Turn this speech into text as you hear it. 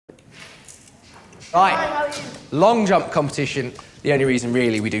Right, Hi, how are you? long jump competition. The only reason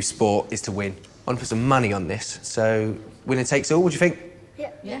really we do sport is to win. I want to put some money on this, so winner takes all. What do you think?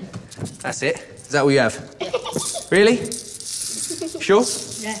 Yeah. That's it. Is that what you have? Really? Sure?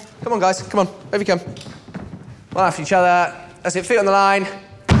 Yeah. Come on, guys. Come on. Over you come. One after each other. That's it. Feet on the line.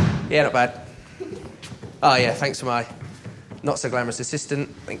 Yeah, not bad. Oh, yeah. Thanks for my not so glamorous assistant.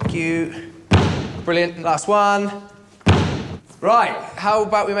 Thank you. Brilliant. Last one. Right. How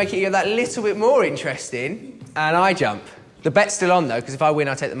about we make it that little bit more interesting and I jump? The bet's still on, though, because if I win,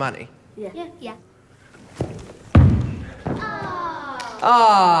 I take the money. Yeah.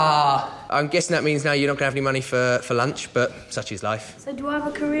 Ah. I'm guessing that means now you're not going to have any money for lunch, but such is life. So do I have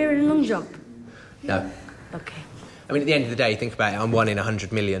a career in long jump? No. Okay. I mean, at the end of the day, think about it, I'm 1 in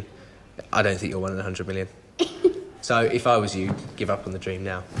 100 million. I don't think you're 1 in 100 million. So if I was you, give up on the dream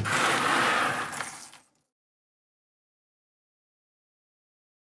now.